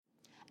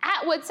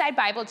At Woodside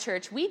Bible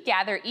Church, we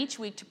gather each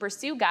week to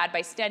pursue God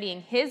by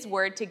studying His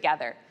Word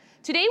together.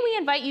 Today, we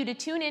invite you to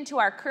tune into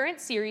our current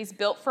series,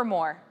 Built for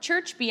More,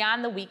 Church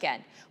Beyond the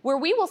Weekend, where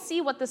we will see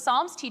what the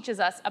Psalms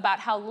teaches us about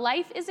how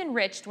life is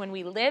enriched when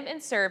we live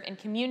and serve in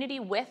community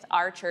with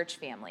our church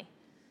family.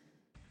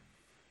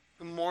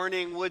 Good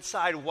morning,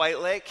 Woodside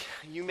White Lake.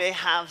 You may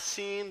have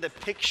seen the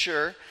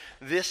picture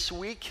this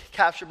week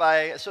captured by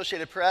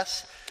Associated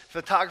Press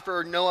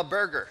photographer Noah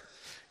Berger.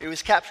 It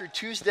was captured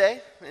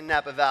Tuesday in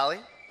Napa Valley,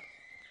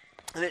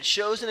 and it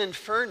shows an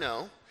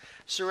inferno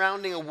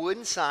surrounding a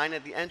wooden sign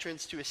at the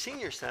entrance to a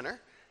senior center,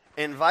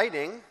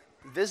 inviting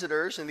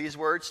visitors in these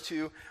words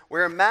to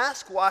wear a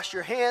mask, wash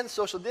your hands,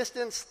 social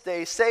distance,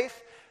 stay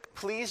safe,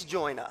 please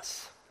join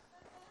us.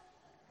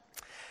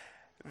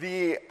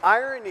 The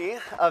irony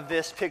of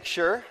this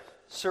picture,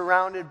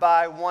 surrounded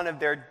by one of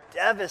their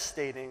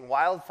devastating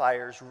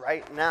wildfires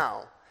right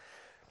now,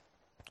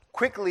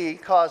 quickly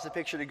caused the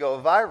picture to go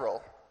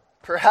viral.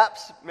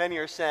 Perhaps many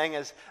are saying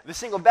as the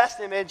single best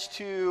image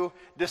to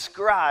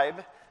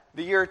describe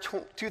the year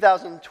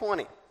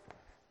 2020.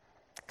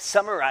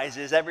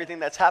 Summarizes everything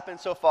that's happened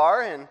so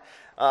far and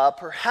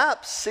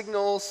perhaps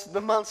signals the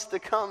months to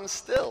come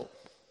still.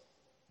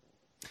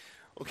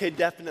 Okay,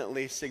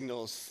 definitely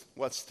signals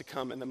what's to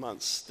come in the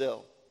months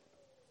still.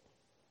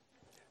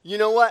 You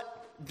know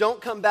what?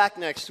 Don't come back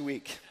next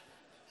week.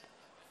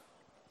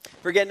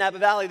 Forget Napa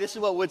Valley. This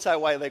is what Woodside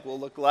White Lake will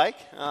look like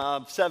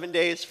 7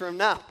 days from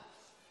now.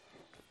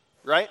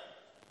 Right?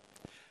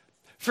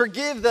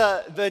 Forgive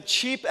the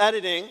cheap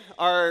editing.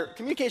 Our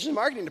communications and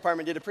marketing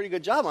department did a pretty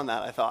good job on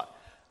that, I thought.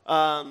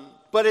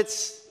 But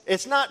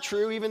it's not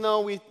true, even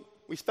though we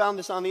found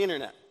this on the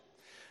internet.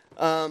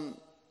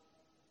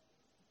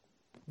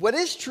 What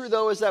is true,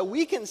 though, is that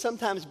we can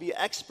sometimes be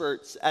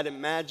experts at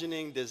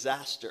imagining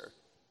disaster,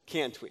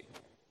 can't we?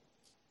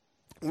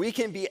 We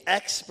can be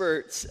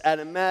experts at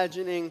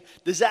imagining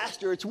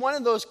disaster. It's one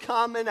of those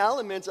common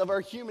elements of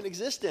our human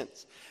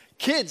existence.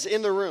 Kids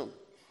in the room,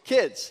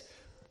 kids,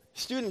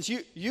 students,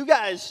 you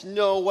guys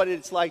know what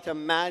it's like to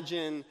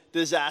imagine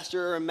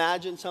disaster or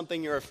imagine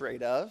something you're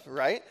afraid of,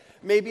 right?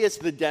 Maybe it's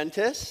the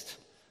dentist,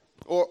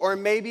 or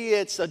maybe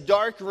it's a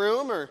dark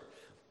room, or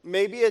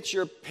maybe it's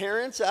your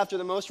parents after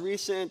the most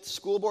recent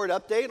school board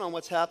update on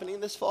what's happening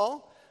this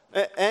fall.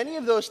 Any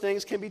of those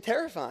things can be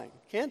terrifying,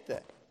 can't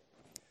they?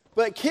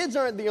 But kids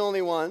aren't the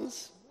only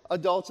ones.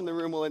 Adults in the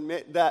room will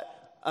admit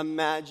that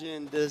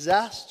imagine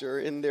disaster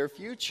in their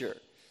future.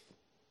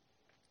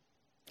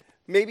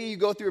 Maybe you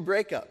go through a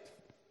breakup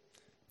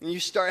and you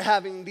start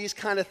having these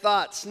kind of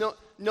thoughts.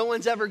 No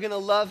one's ever going to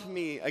love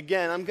me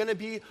again. I'm going to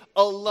be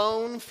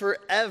alone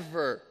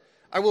forever.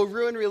 I will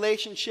ruin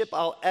relationship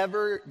I'll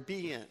ever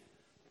be in.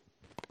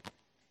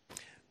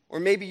 Or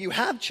maybe you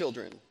have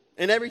children,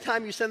 and every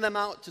time you send them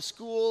out to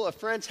school, a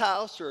friend's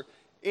house, or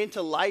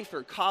into life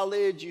or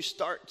college, you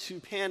start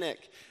to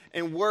panic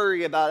and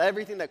worry about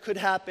everything that could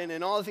happen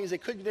and all the things they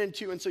could get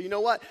into. And so you know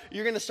what?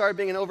 You're going to start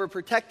being an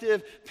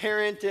overprotective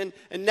parent and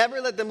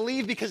never let them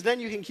leave, because then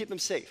you can keep them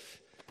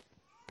safe.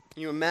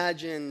 You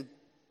imagine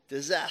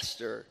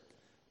disaster.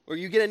 Or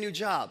you get a new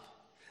job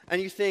and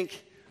you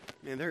think,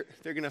 man,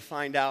 they're going to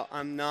find out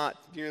I'm not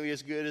nearly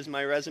as good as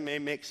my resume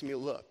makes me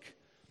look.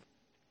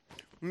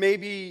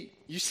 Maybe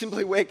you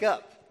simply wake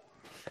up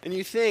and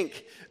you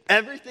think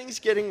everything's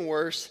getting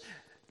worse.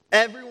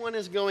 Everyone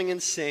is going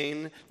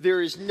insane.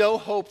 There is no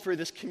hope for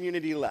this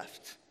community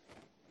left.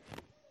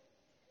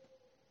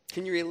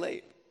 Can you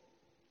relate?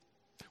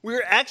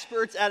 We're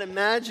experts at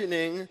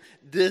imagining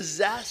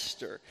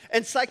disaster.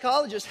 And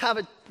psychologists have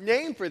a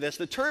name for this.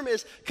 The term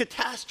is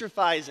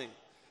catastrophizing.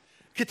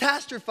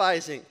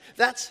 Catastrophizing.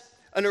 That's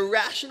an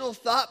irrational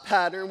thought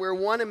pattern where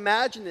one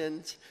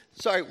imagines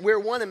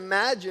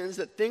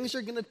that things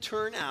are going to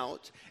turn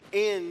out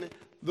in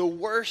the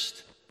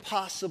worst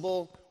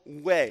possible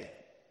way.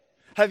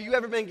 Have you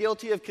ever been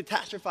guilty of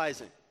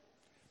catastrophizing?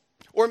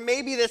 Or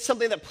maybe that's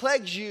something that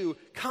plagues you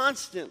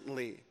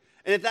constantly.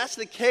 And if that's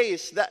the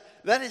case,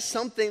 that is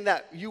something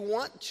that you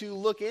want to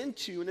look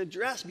into and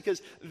address,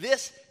 because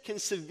this can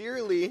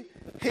severely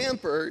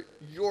hamper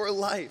your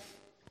life.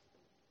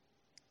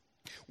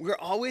 We're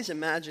always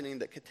imagining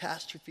that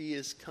catastrophe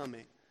is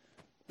coming.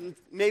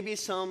 Maybe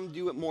some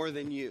do it more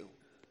than you.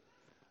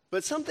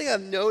 But something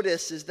I've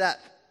noticed is that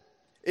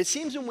it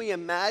seems when we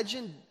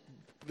imagine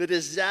the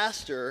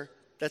disaster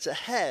that's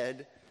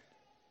ahead,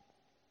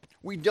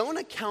 we don't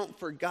account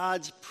for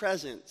God's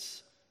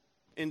presence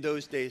in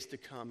those days to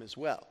come as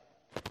well.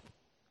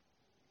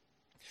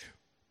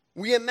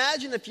 We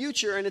imagine the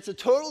future and it's a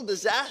total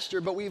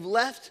disaster, but we've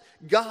left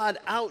God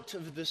out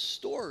of the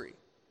story.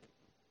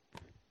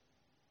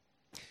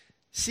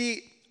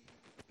 See,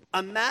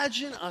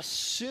 imagine us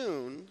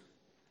soon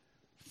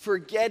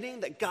forgetting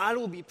that God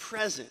will be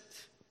present,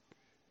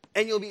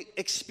 and you'll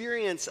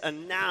experience a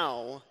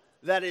now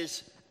that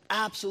is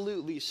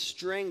absolutely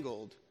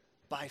strangled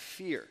by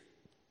fear.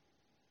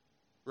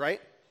 Right?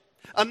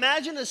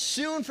 Imagine us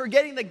soon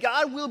forgetting that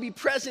God will be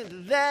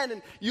present then,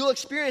 and you'll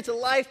experience a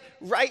life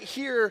right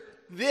here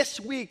this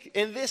week,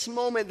 in this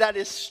moment, that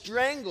is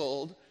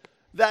strangled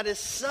that is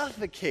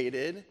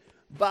suffocated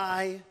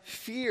by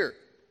fear.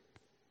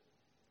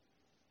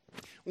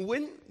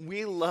 Wouldn't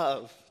we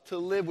love to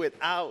live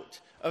without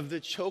of the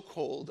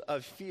chokehold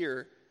of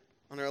fear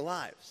on our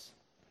lives?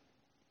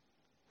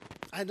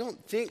 I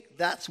don't think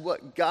that's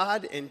what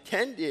God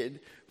intended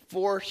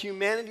for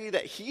humanity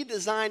that he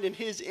designed in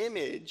his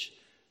image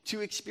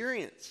to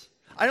experience.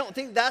 I don't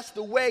think that's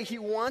the way he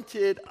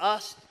wanted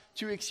us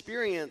to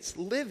experience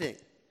living.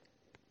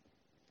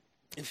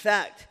 In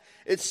fact,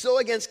 it's so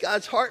against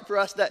God's heart for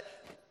us that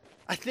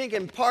I think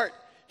in part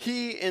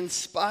he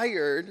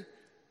inspired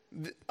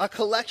a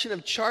collection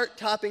of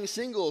chart-topping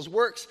singles,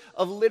 works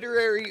of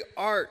literary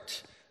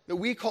art that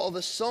we call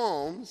the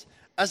Psalms,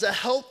 as a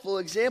helpful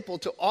example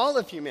to all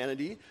of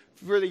humanity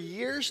for the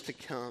years to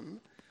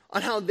come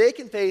on how they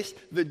can face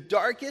the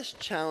darkest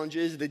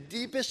challenges, the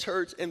deepest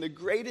hurts, and the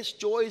greatest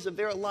joys of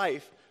their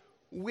life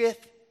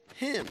with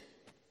him.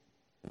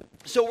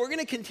 So we're going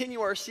to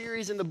continue our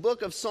series in the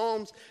book of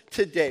Psalms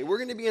today. We're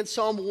going to be in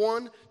Psalm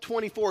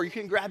 124. You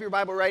can grab your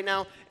Bible right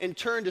now and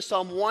turn to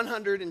Psalm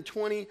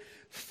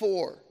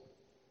 124.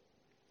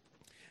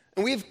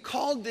 And we've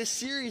called this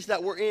series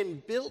that we're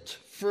in Built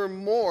for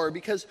More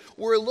because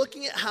we're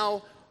looking at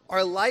how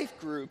our life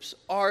groups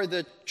are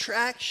the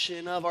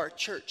traction of our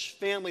church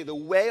family, the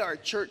way our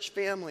church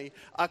family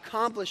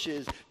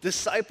accomplishes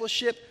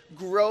discipleship,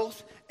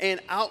 growth,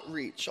 and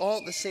outreach all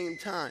at the same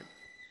time.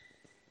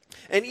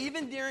 And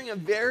even during a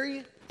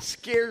very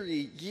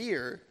scary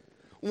year,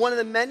 one of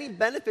the many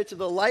benefits of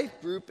the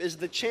life group is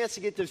the chance to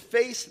get to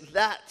face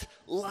that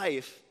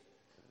life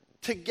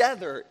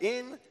together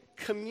in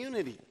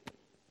community.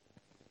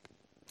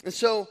 And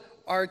so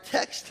our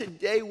text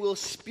today will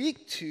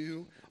speak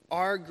to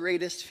our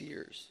greatest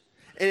fears.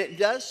 And it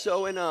does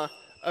so in a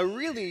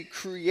really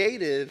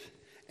creative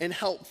and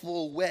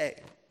helpful way.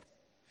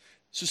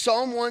 So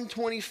Psalm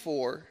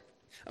 124,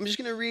 I'm just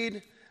going to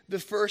read the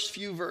first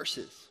few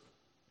verses.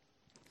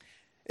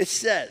 It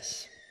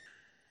says,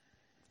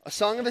 a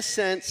song of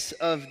ascents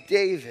of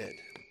David.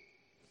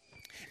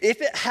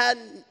 If it had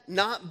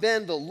not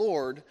been the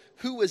Lord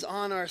who was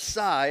on our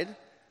side,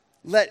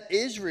 let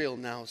Israel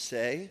now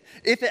say,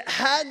 if it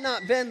had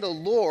not been the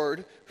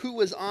Lord who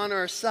was on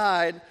our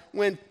side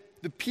when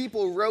the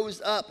people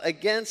rose up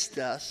against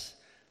us,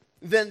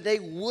 then they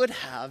would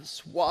have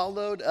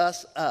swallowed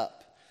us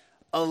up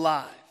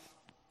alive.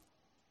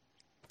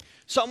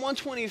 Psalm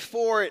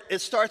 124,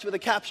 it starts with a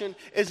caption,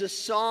 is a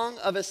song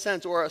of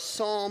ascent or a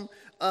psalm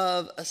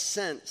of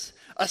ascents.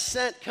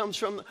 Ascent comes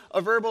from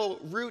a verbal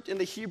root in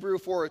the Hebrew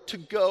for to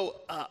go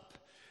up.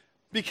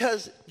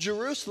 Because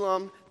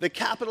Jerusalem, the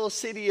capital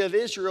city of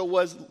Israel,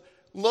 was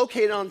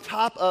located on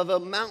top of a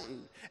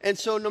mountain. And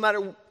so no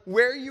matter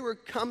where you were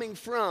coming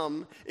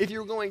from, if you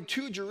were going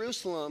to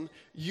Jerusalem,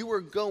 you were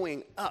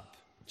going up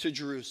to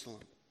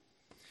Jerusalem.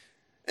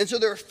 And so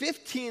there are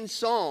 15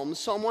 psalms,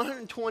 Psalm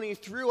 120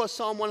 through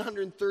Psalm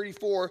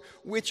 134,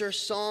 which are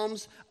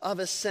psalms of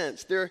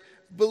ascents. They're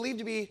believed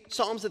to be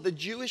psalms that the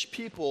Jewish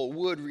people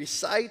would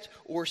recite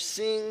or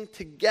sing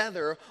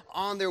together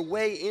on their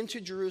way into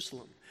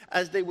Jerusalem,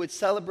 as they would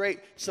celebrate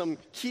some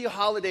key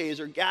holidays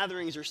or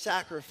gatherings or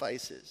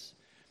sacrifices.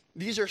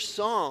 These are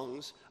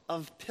songs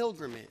of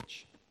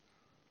pilgrimage.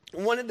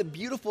 One of the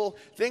beautiful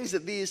things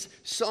that these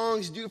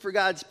songs do for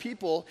God's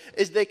people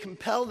is they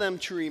compel them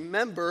to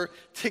remember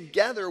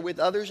together with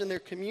others in their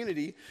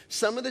community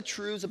some of the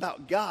truths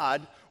about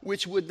God,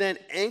 which would then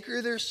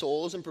anchor their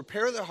souls and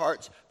prepare their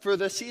hearts for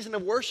the season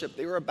of worship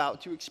they were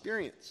about to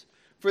experience,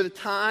 for the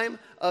time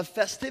of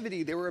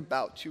festivity they were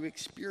about to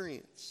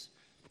experience.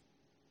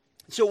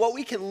 So what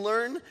we can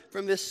learn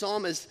from this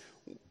psalm is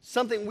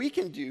something we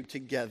can do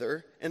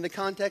together in the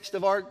context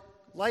of our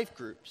life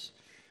groups.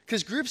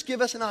 Because groups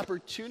give us an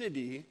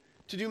opportunity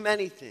to do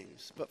many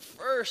things. But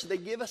first, they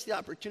give us the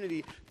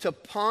opportunity to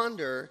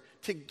ponder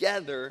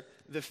together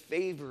the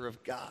favor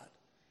of God.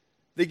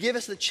 They give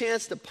us the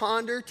chance to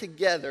ponder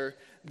together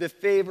the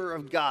favor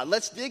of God.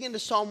 Let's dig into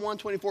Psalm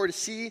 124 to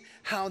see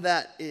how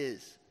that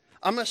is.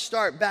 I'm going to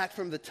start back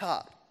from the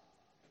top.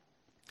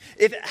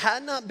 If it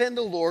had not been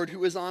the Lord who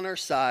was on our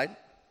side,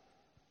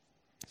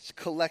 it's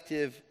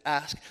collective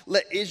ask,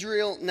 let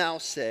Israel now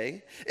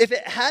say, if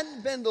it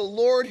hadn't been the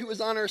Lord who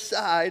was on our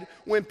side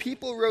when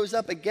people rose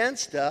up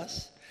against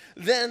us,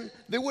 then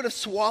they would have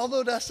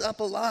swallowed us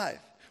up alive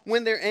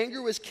when their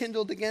anger was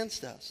kindled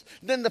against us.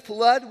 Then the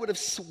flood would have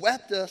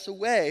swept us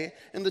away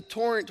and the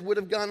torrent would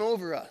have gone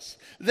over us.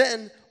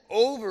 Then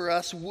over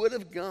us would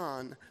have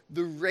gone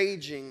the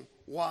raging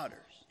waters.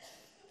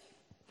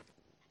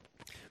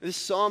 This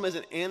psalm is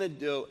an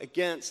antidote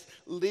against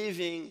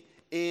living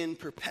in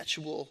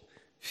perpetual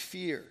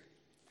fear.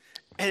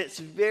 And it's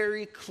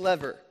very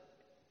clever.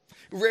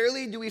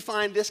 Rarely do we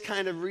find this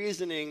kind of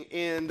reasoning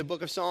in the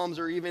book of Psalms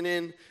or even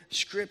in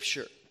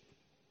Scripture.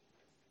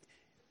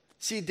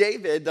 See,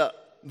 David,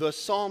 the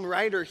psalm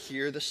writer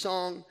here, the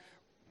song,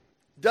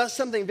 does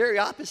something very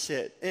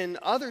opposite in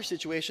other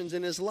situations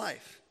in his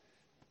life.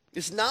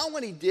 It's not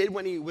what he did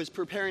when he was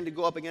preparing to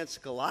go up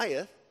against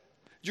Goliath.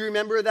 Do you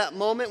remember that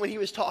moment when he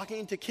was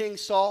talking to King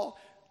Saul?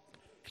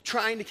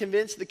 trying to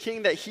convince the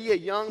king that he, a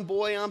young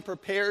boy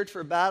unprepared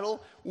for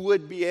battle,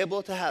 would be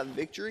able to have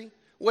victory?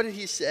 What did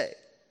he say?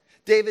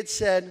 David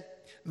said,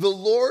 "The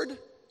Lord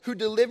who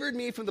delivered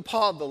me from the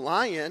paw of the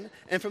lion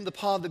and from the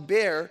paw of the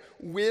bear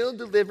will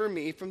deliver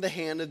me from the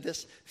hand of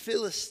this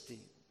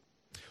Philistine."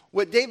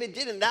 What David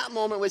did in that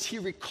moment was he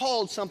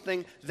recalled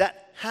something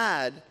that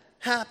had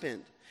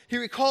happened. He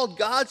recalled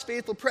God's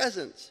faithful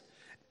presence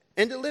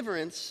and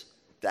deliverance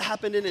that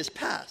happened in his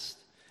past.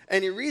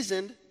 And he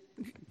reasoned,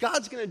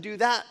 God's going to do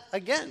that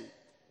again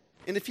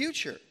in the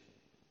future.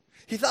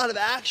 He thought of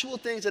actual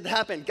things that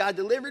happened. God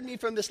delivered me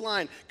from this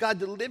lion. God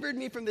delivered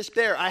me from this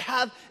bear. I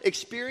have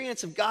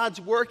experience of God's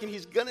work, and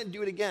he's going to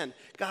do it again.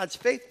 God's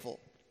faithful.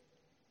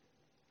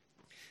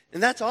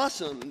 And that's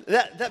awesome.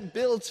 That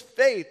builds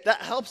faith.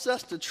 That helps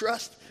us to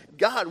trust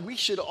God. We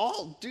should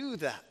all do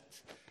that.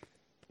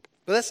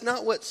 But that's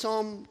not what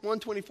Psalm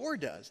 124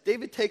 does.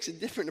 David takes a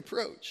different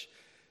approach.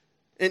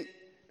 And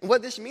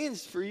what this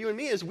means for you and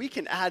me is we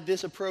can add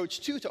this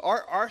approach too to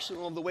our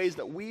arsenal of the ways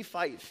that we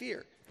fight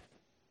fear.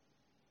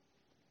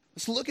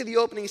 Let's look at the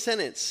opening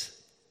sentence.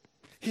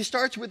 He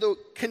starts with a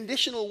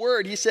conditional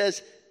word. He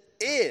says,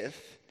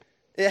 "If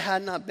it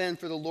had not been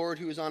for the Lord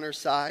who is on our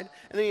side."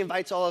 And then he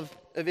invites all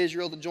of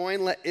Israel to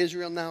join. Let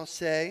Israel now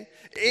say,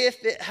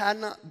 "If it had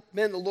not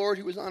been the Lord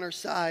who was on our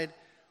side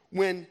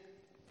when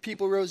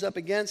people rose up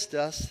against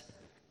us,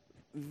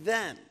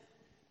 then."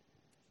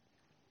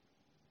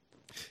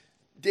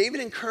 David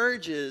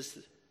encourages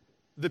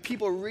the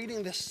people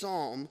reading this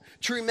psalm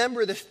to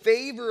remember the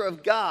favor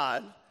of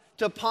God,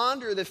 to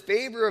ponder the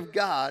favor of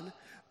God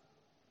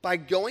by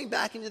going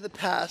back into the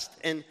past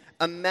and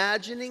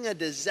imagining a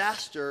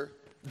disaster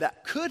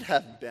that could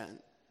have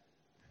been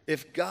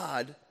if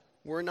God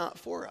were not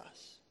for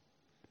us.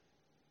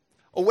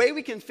 A way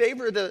we can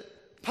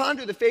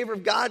ponder the favor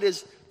of God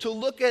is to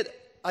look at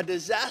a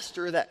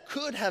disaster that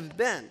could have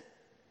been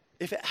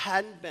if it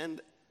hadn't been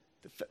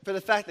for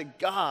the fact that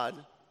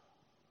God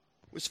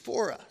was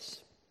for us.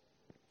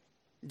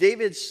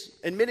 David's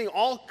admitting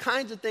all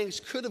kinds of things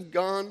could have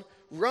gone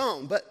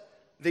wrong,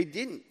 but they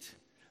didn't.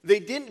 They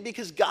didn't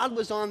because God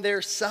was on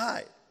their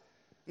side.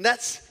 And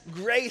that's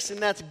grace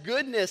and that's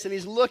goodness. And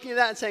he's looking at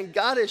that and saying,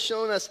 God has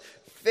shown us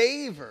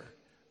favor.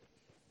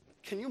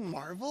 Can you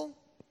marvel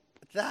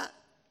at that?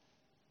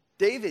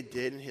 David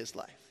did in his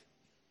life.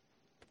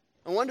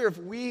 I wonder if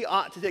we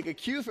ought to take a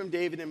cue from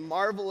David and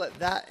marvel at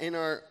that in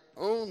our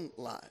own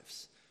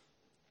lives.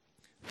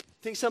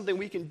 I think something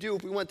we can do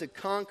if we want to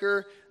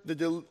conquer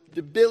the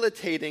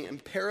debilitating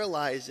and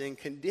paralyzing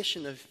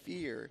condition of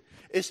fear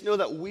is to know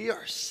that we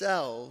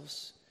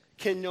ourselves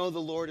can know the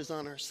Lord is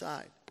on our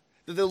side,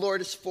 that the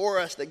Lord is for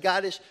us, that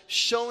God has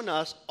shown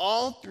us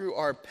all through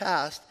our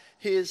past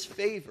his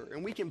favor,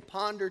 and we can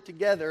ponder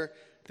together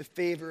the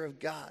favor of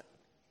God.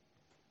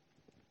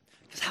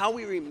 Because how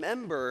we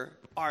remember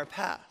our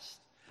past,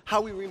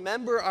 how we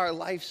remember our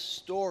life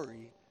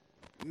story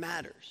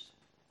matters.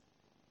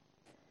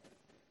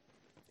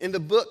 In the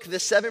book, The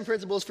 7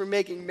 Principles for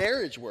Making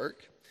Marriage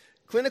Work,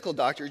 clinical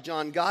doctor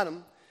John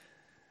Gottman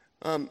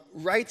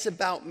writes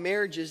about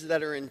marriages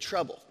that are in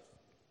trouble.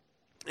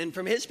 And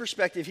from his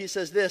perspective, he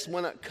says this: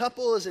 when a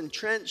couple is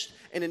entrenched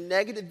in a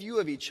negative view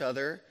of each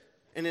other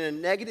and in a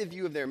negative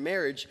view of their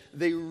marriage,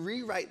 they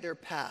rewrite their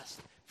past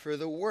for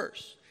the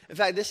worse. In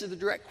fact, this is the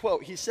direct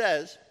quote. He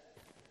says,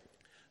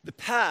 the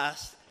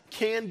past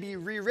can be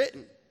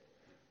rewritten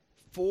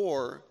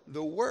for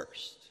the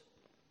worst.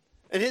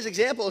 And his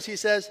example is, he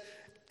says,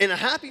 in a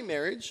happy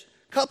marriage,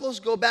 couples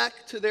go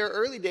back to their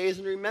early days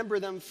and remember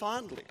them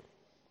fondly.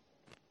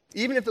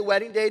 Even if the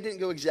wedding day didn't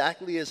go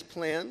exactly as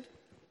planned,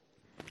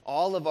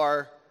 all of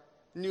our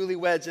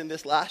newlyweds in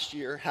this last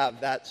year have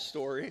that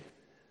story.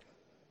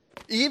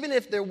 Even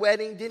if their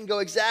wedding didn't go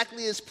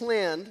exactly as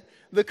planned,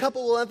 the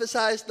couple will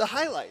emphasize the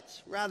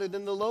highlights rather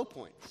than the low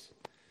points.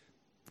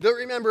 They'll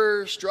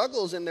remember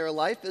struggles in their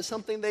life as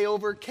something they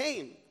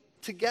overcame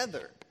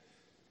together.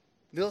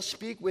 They'll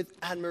speak with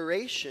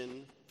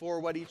admiration for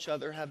what each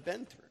other have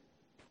been through.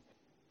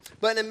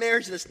 But in a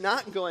marriage that's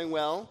not going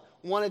well,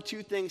 one of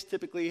two things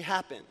typically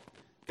happen,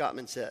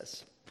 Gottman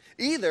says.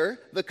 Either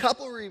the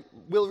couple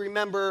will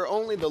remember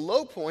only the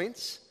low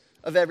points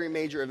of every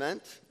major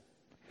event.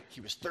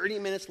 He was 30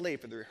 minutes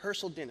late for the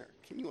rehearsal dinner.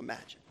 Can you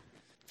imagine?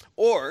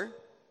 Or,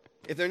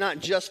 if they're not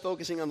just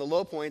focusing on the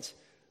low points,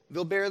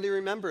 they'll barely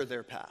remember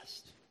their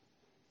past.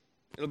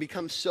 It'll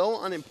become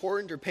so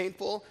unimportant or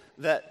painful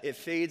that it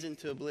fades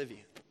into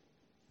oblivion.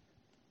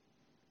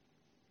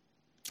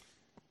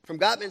 From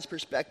Gottman's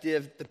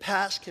perspective, the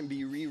past can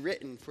be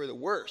rewritten for the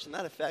worse, and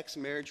that affects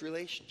marriage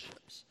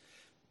relationships.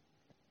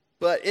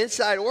 But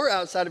inside or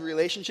outside of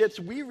relationships,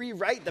 we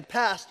rewrite the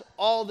past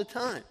all the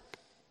time.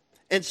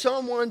 And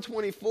Psalm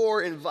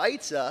 124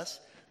 invites us,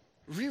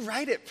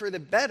 rewrite it for the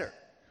better,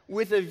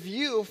 with a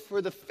view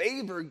for the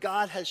favor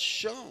God has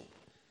shown.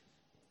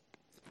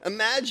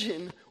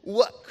 Imagine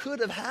what could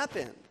have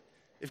happened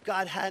if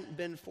God hadn't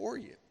been for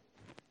you.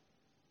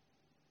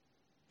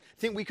 I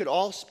think we could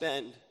all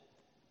spend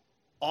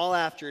all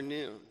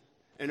afternoon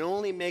and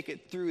only make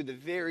it through the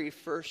very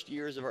first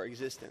years of our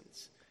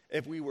existence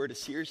if we were to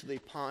seriously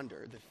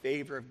ponder the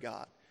favor of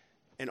God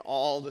and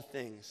all the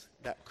things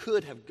that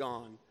could have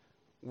gone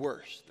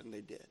worse than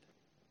they did.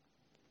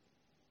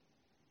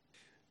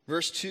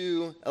 Verse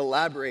 2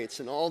 elaborates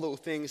on all the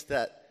things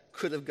that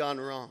could have gone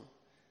wrong.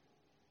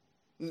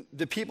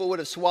 The people would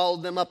have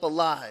swallowed them up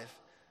alive.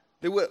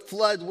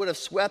 Flood would have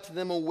swept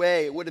them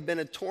away. It would have been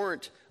a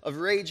torrent of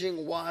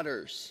raging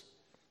waters.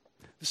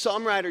 The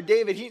psalm writer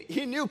David,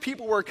 he knew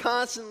people were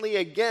constantly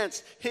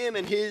against him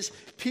and his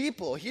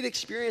people. He'd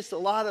experienced a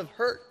lot of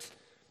hurt.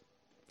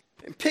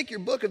 And pick your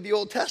book of the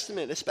Old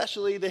Testament,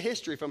 especially the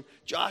history from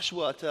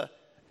Joshua to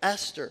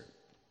Esther.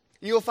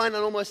 You'll find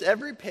on almost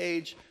every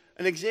page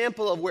an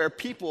example of where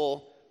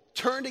people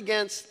turned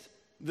against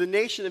the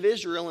nation of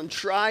Israel and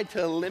tried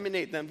to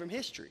eliminate them from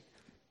history.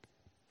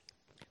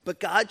 But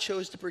God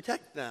chose to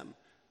protect them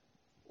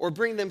or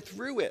bring them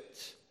through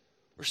it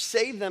or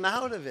save them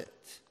out of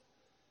it.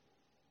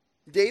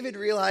 David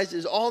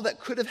realizes all that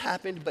could have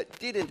happened but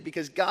didn't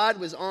because God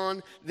was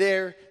on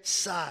their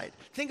side.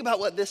 Think about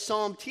what this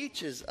psalm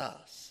teaches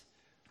us.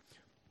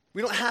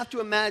 We don't have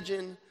to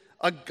imagine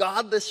a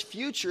godless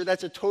future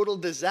that's a total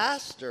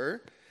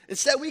disaster.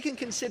 Instead, we can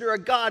consider a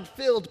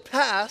God-filled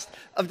past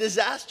of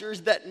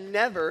disasters that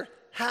never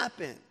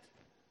happened.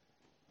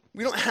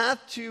 We don't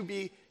have to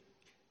be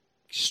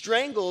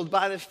strangled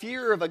by the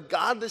fear of a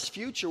godless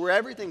future where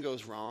everything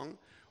goes wrong.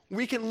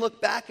 We can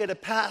look back at a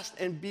past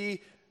and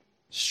be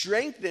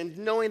strengthened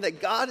knowing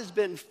that God has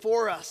been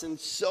for us in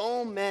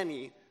so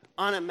many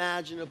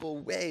unimaginable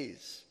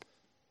ways.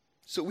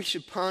 So we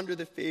should ponder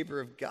the favor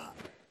of God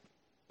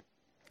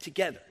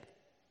together.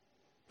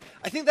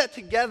 I think that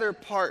together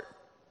part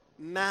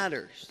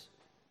matters.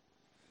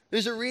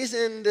 There's a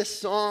reason this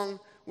song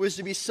was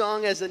to be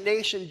sung as a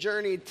nation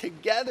journeyed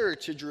together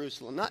to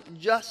Jerusalem, not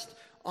just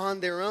on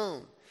their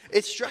own.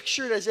 It's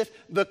structured as if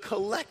the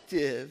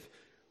collective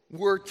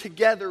were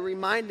together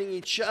reminding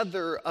each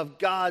other of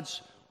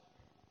God's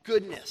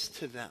goodness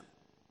to them.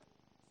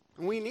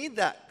 And we need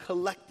that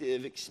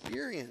collective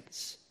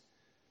experience.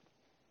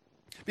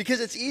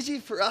 Because it's easy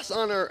for us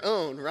on our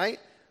own, right,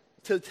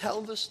 to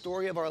tell the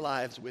story of our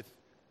lives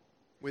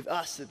with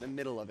us in the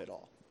middle of it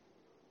all.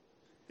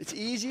 It's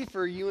easy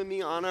for you and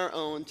me on our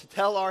own to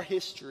tell our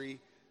history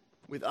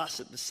with us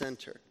at the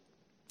center.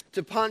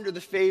 To ponder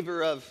the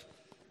favor of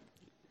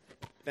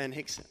Ben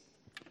Hickson.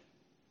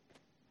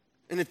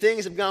 And if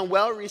things have gone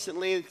well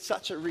recently,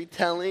 such a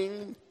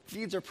retelling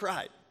feeds our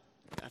pride.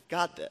 I've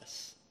got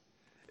this.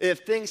 If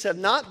things have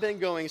not been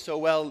going so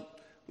well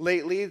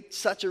lately,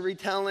 such a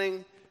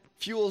retelling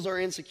fuels our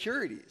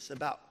insecurities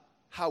about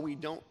how we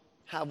don't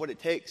have what it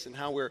takes and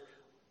how we're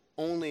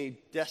only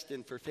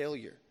destined for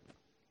failure.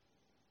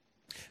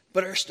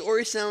 But our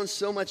story sounds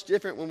so much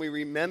different when we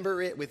remember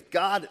it with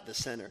God at the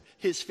center,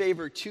 his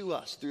favor to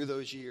us through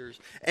those years,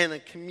 and a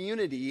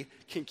community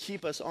can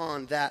keep us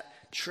on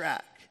that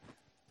track.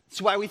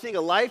 That's why we think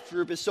a life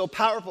group is so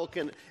powerful.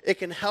 It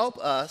can help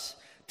us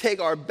take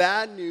our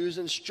bad news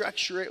and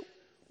structure it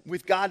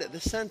with God at the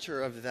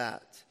center of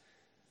that.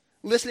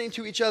 Listening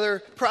to each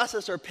other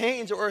process our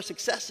pains or our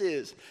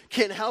successes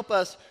can help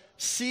us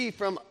see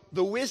from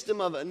the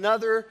wisdom of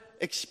another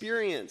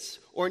experience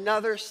or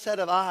another set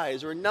of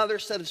eyes or another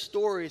set of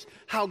stories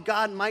how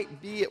God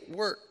might be at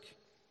work.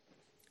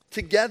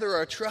 Together,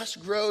 our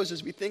trust grows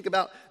as we think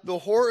about the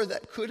horror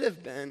that could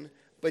have been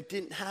but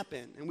didn't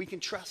happen, and we can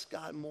trust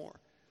God more.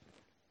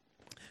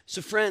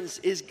 So friends,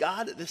 is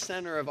God at the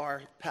center of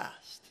our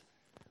past?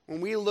 When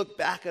we look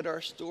back at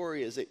our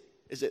story, is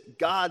it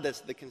God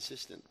that's the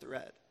consistent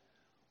thread?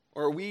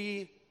 Or are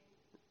we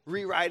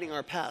rewriting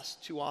our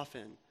past too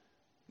often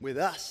with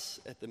us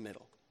at the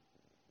middle?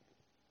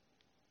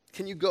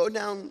 Can you go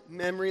down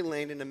memory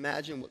lane and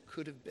imagine what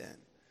could have been?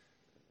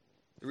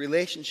 The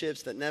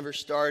relationships that never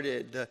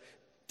started, the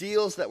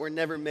deals that were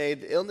never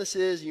made, the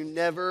illnesses you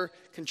never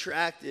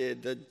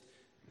contracted, the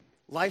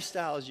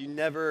lifestyles you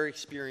never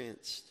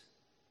experienced.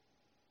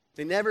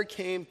 They never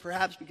came,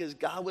 perhaps because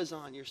God was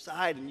on your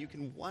side, and you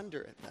can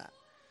wonder at that.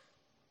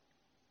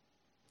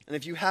 And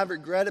if you have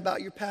regret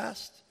about your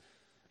past,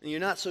 and you're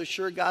not so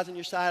sure God's on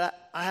your side,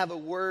 I have a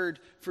word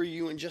for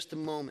you in just a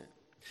moment.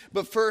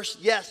 But first,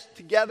 yes,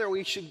 together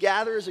we should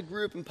gather as a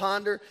group and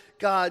ponder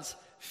God's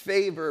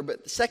favor.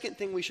 But the second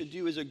thing we should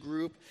do as a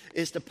group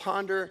is to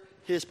ponder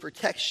his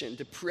protection,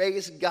 to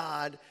praise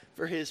God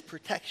for his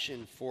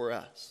protection for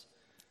us.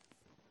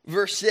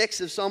 Verse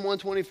 6 of Psalm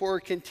 124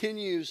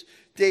 continues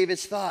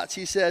David's thoughts.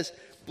 He says,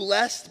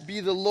 "Blessed be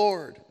the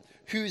Lord,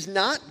 who's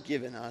not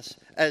given us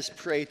as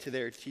prey to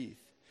their teeth.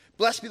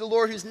 Blessed be the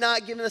Lord who's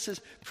not given us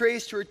as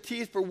praise to our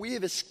teeth, for we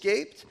have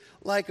escaped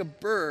like a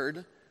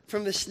bird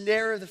from the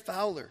snare of the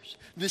fowlers.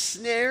 The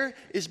snare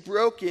is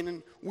broken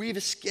and we've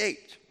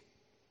escaped."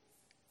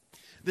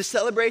 The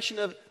celebration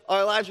of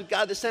our lives with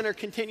God at the center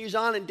continues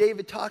on, and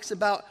David talks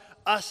about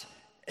us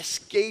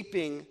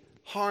escaping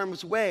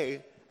harm's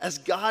way as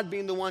God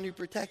being the one who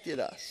protected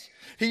us.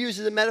 He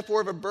uses a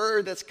metaphor of a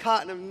bird that's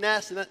caught in a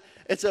nest, and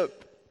it's an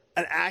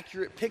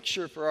accurate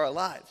picture for our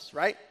lives,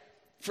 right?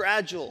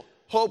 Fragile,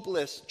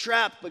 hopeless,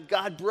 trapped, but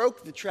God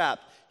broke the trap.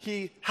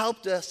 he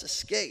helped us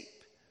escape.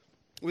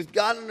 With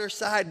God on our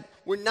side,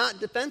 we're not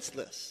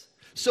defenseless.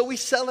 So we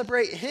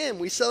celebrate him.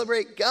 We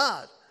celebrate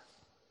God.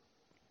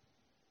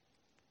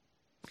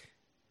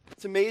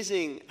 It's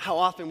amazing how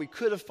often we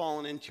could have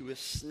fallen into a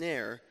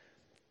snare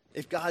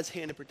if God's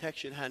hand of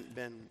protection hadn't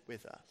been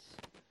with us.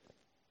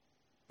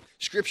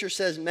 Scripture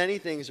says many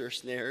things are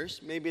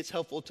snares. Maybe it's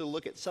helpful to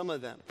look at some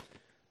of them.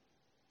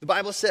 The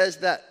Bible says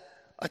that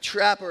a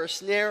trap or a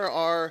snare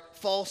are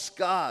false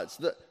gods,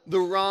 the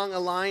wrong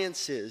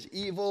alliances,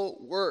 evil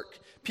work,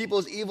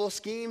 people's evil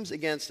schemes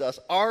against us,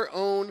 our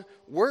own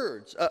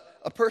words,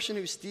 a person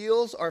who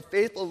steals our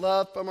faithful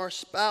love from our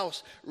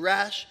spouse,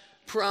 rash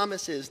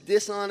promises,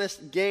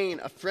 dishonest gain,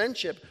 a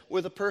friendship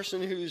with a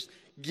person who's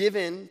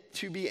given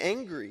to be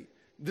angry,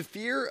 the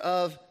fear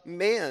of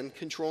man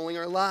controlling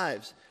our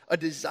lives, a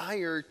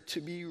desire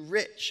to be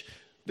rich.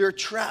 There are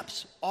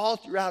traps all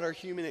throughout our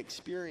human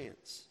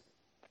experience.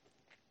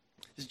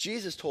 As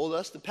Jesus told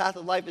us, the path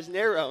of life is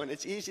narrow and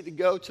it's easy to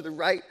go to the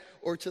right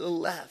or to the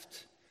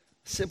left.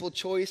 A simple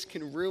choice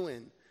can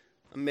ruin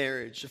a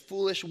marriage. A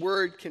foolish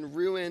word can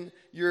ruin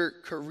your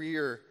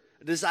career.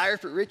 A desire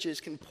for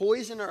riches can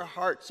poison our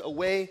hearts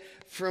away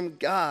from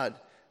God.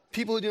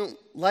 People who don't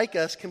like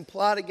us can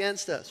plot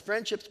against us.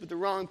 Friendships with the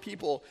wrong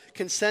people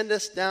can send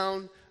us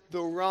down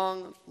the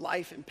wrong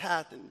life and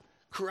path and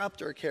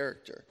corrupt our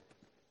character.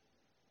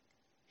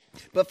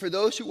 But for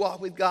those who walk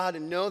with God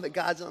and know that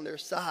God's on their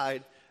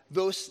side,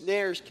 those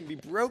snares can be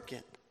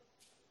broken.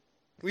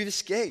 We've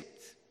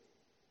escaped.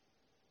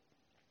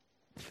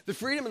 The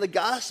freedom of the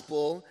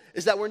gospel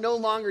is that we're no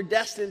longer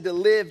destined to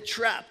live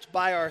trapped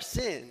by our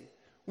sin.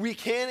 We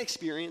can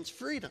experience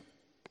freedom.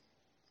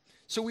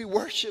 So we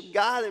worship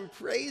God and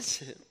praise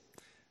him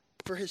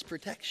for his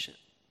protection.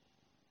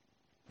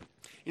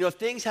 You know, if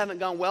things haven't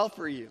gone well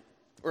for you,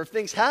 or if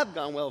things have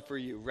gone well for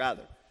you,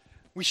 rather,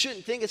 we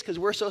shouldn't think it's because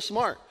we're so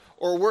smart,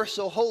 or we're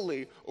so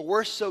holy, or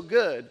we're so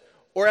good,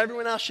 or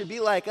everyone else should be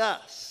like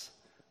us.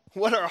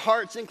 What our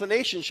heart's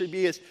inclination should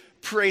be is,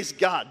 praise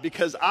God,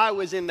 because I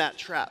was in that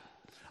trap.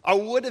 I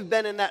would have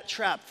been in that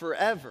trap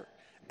forever.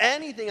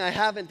 Anything I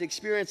haven't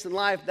experienced in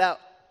life that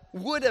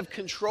would have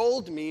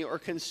controlled me or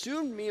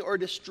consumed me or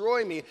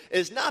destroyed me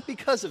is not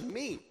because of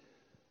me.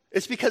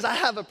 It's because I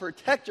have a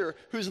protector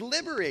who's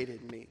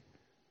liberated me.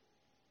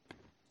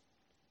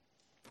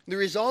 The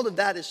result of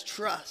that is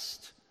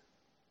trust.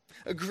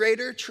 A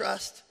greater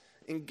trust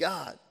in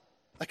God.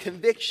 A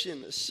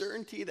conviction, a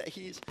certainty that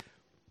he's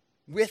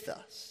with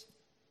us.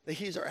 That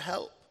he's our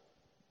help.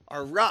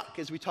 Our rock,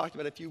 as we talked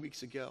about a few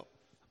weeks ago.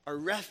 Our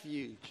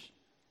refuge.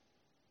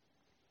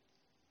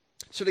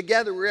 So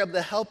together we're able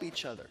to help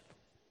each other.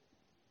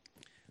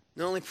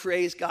 Not only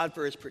praise God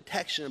for his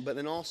protection, but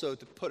then also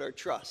to put our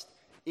trust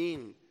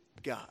in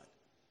God.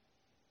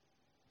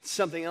 It's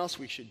something else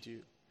we should do.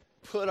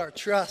 Put our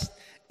trust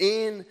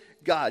in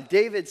God.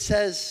 David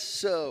says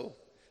so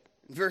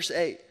in verse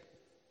 8.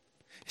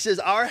 He says,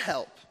 our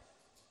help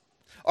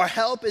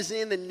is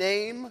in the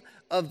name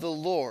of the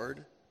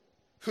Lord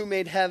who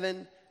made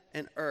heaven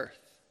and earth.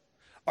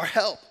 Our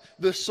help,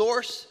 the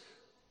source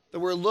that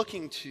we're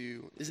looking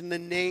to, is in the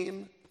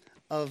name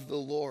of the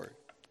Lord.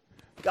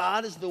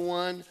 God is the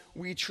one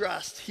we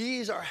trust.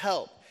 He's our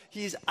help.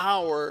 He's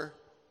our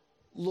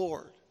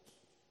Lord.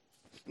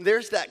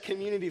 There's that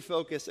community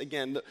focus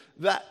again,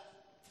 that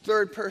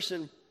third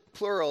person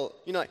plural,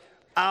 like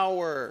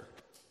our.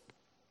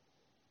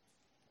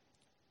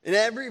 In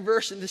every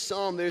verse in the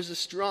psalm, there's a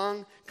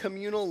strong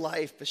communal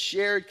life, a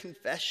shared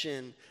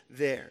confession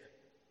there.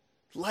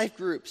 Life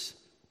groups.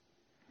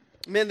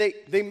 Man,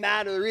 they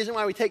matter. The reason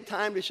why we take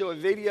time to show a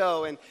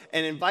video and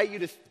invite you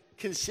to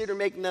consider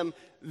making them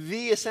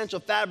the essential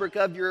fabric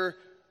of your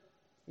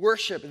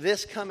worship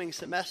this coming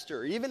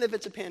semester, even if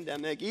it's a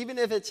pandemic, even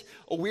if it's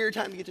a weird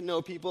time to get to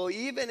know people,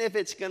 even if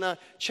it's going to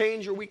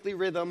change your weekly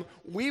rhythm,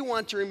 we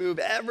want to remove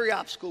every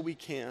obstacle we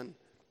can,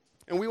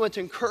 and we want to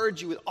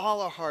encourage you with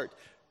all our heart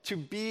to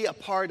be a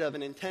part of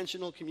an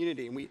intentional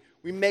community, and we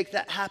make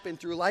that happen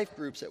through life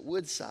groups at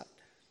Woodside.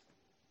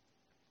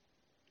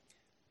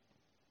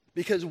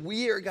 Because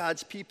we are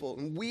God's people,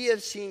 and we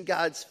have seen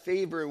God's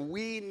favor, and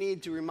we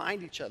need to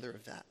remind each other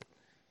of that.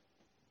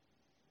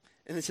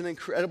 And it's an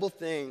incredible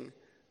thing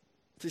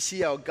to see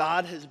how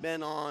God has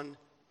been on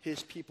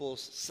his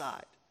people's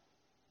side.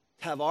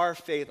 To have our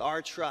faith,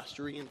 our trust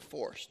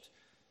reinforced.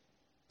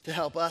 To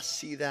help us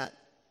see that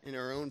in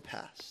our own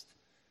past.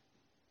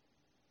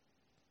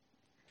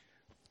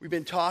 We've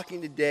been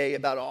talking today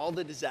about all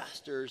the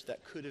disasters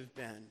that could have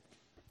been.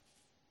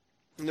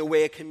 And the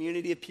way a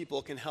community of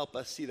people can help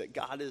us see that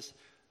God is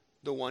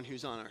the one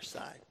who's on our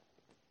side.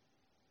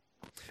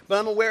 But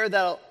I'm aware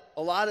that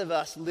a lot of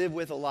us live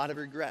with a lot of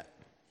regret.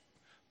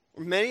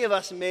 Many of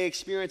us may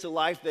experience a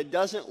life that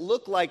doesn't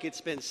look like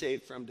it's been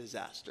saved from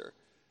disaster.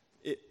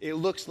 It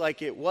looks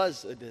like it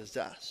was a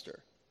disaster.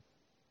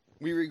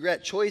 We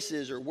regret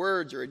choices or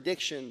words or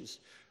addictions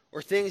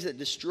or things that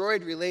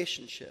destroyed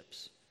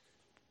relationships.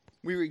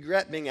 We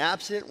regret being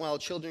absent while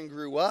children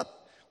grew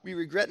up. We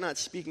regret not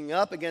speaking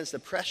up against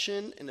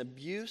oppression and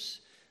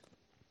abuse.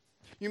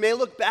 You may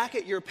look back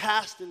at your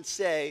past and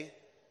say,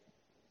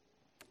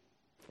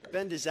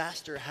 Ben,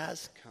 disaster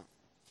has come.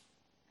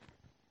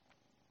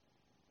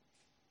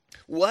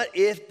 What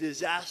if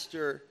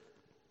disaster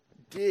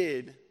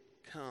did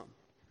come?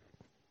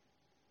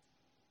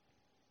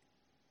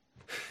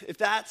 If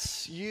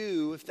that's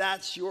you, if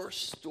that's your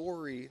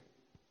story,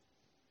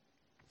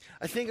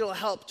 I think it'll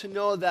help to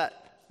know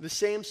that the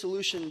same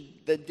solution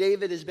that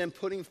David has been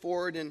putting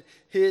forward in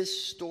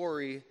his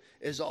story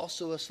is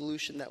also a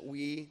solution that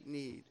we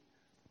need.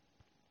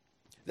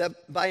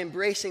 That by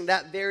embracing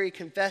that very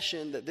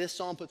confession that this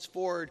psalm puts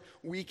forward,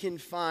 we can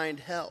find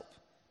help.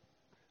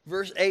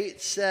 Verse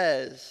 8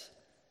 says,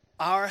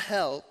 our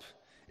help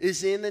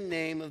is in the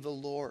name of the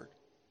Lord.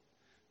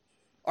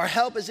 Our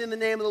help is in the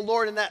name of the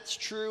Lord, and that's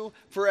true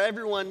for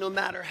everyone, no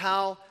matter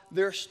how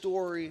their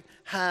story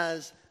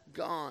has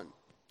gone.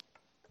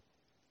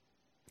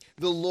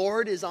 The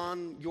Lord is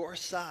on your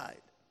side.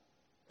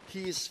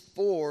 He's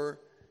for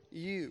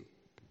you.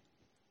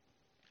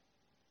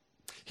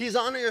 He's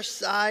on your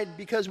side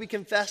because we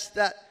confess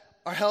that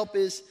our help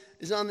is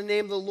on the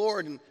name of the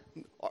Lord. And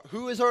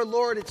who is our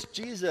Lord? It's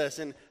Jesus.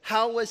 And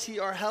how was he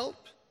our help?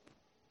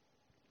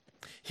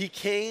 He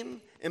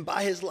came, and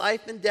by his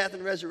life and death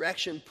and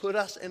resurrection, put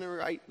us in a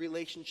right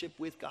relationship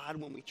with God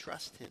when we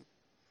trust him.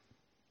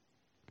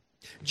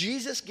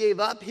 Jesus gave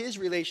up his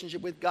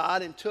relationship with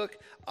God and took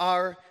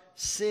our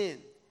sin.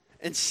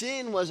 And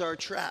sin was our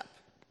trap.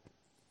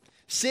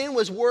 Sin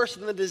was worse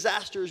than the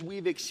disasters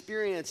we've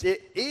experienced.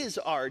 It is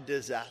our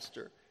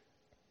disaster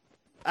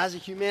as a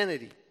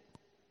humanity.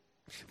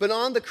 But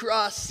on the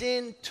cross,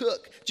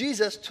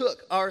 Jesus took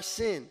our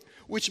sin,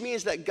 which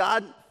means that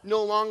God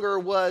no longer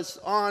was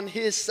on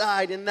his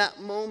side in that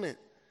moment.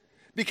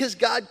 Because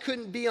God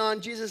couldn't be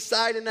on Jesus'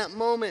 side in that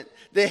moment,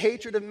 the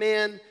hatred of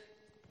man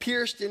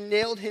pierced and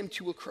nailed him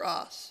to a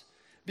cross.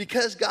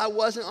 Because God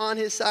wasn't on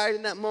his side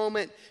in that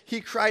moment,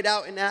 he cried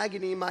out in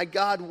agony, my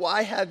God,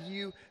 why have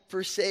you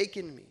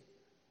forsaken me?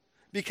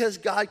 Because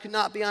God could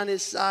not be on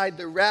his side,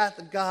 the wrath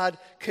of God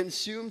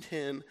consumed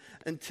him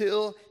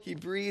until he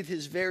breathed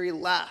his very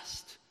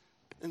last.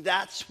 And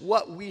that's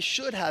what we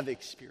should have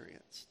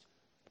experienced.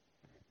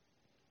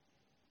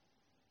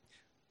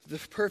 The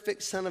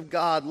perfect Son of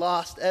God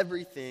lost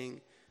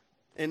everything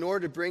in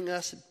order to bring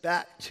us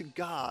back to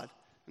God.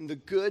 And the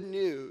good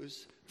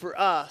news for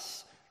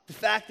us, the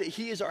fact that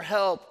he is our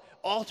help,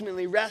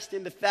 ultimately rests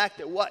in the fact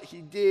that what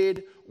he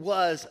did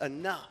was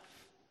enough.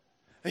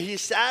 He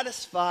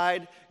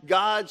satisfied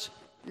God's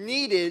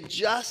needed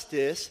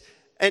justice,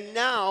 and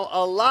now,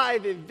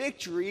 alive in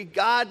victory,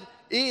 God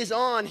is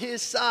on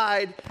his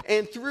side,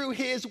 and through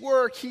his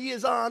work, he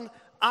is on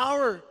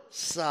our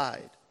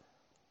side.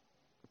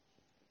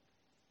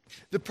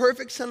 The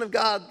perfect Son of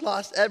God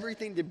lost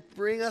everything to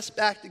bring us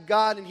back to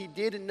God, and he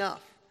did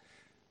enough.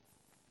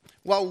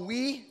 While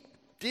we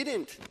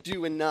didn't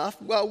do enough,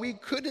 while we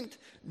couldn't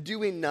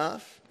do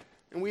enough,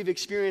 and we've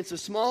experienced a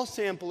small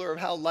sampler of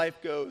how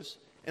life goes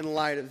in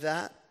light of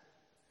that,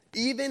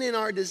 even in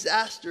our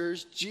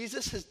disasters,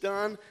 Jesus has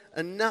done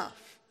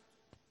enough.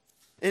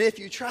 And if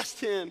you trust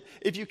him,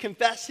 if you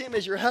confess him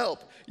as your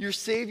help, your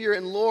Savior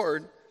and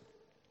Lord,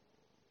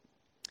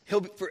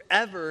 he'll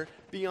forever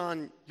be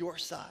on your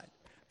side,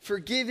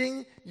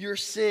 forgiving your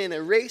sin,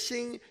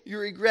 erasing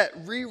your regret,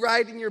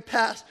 rewriting your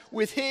past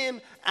with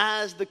him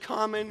as the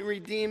common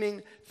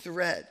redeeming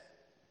thread.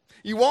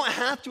 You won't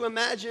have to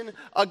imagine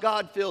a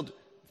godless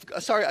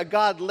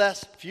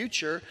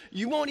future.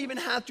 You won't even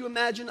have to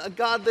imagine a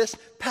godless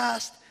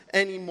past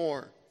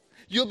anymore.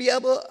 You'll be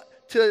able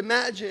to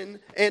imagine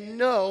and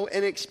know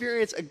and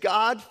experience a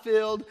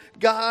God-filled,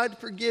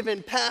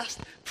 God-forgiven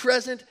past,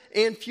 present,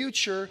 and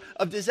future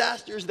of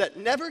disasters that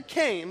never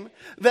came,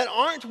 that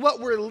aren't what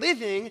we're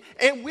living,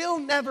 and will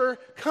never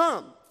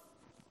come.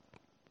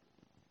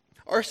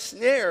 Our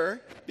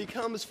snare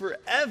becomes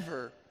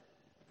forever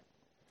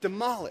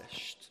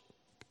demolished.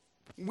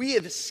 We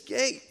have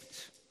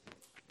escaped.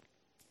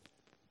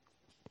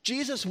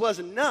 Jesus was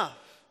enough.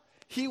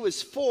 He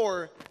was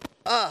for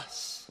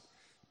us.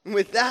 And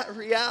with that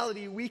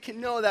reality, we can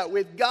know that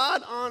with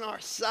God on our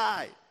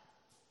side,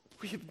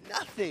 we have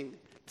nothing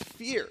to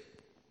fear.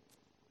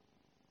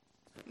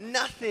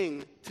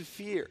 Nothing to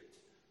fear.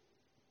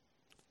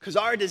 Because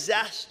our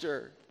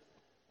disaster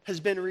has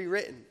been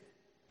rewritten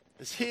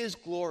as his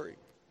glory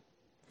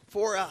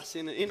for us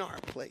in our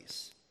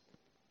place.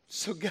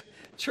 So,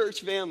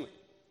 church family,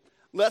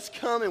 let's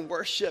come and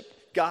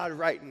worship God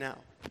right now.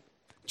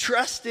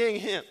 Trusting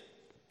him,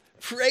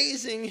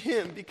 praising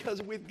him,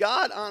 because with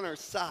God on our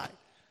side,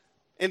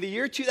 in the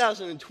year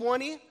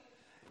 2020,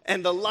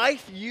 and the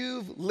life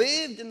you've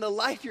lived and the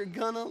life you're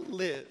gonna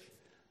live,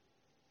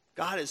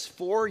 God is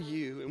for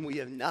you, and we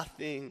have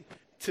nothing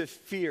to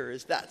fear.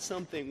 Is that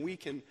something we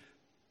can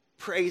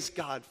praise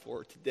God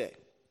for today?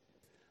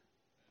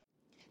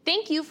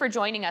 Thank you for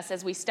joining us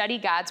as we study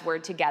God's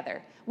Word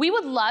together. We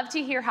would love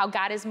to hear how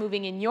God is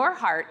moving in your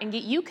heart and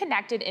get you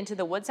connected into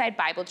the Woodside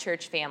Bible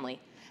Church family.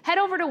 Head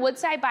over to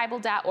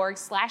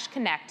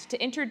woodsidebible.org/connect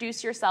to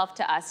introduce yourself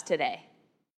to us today.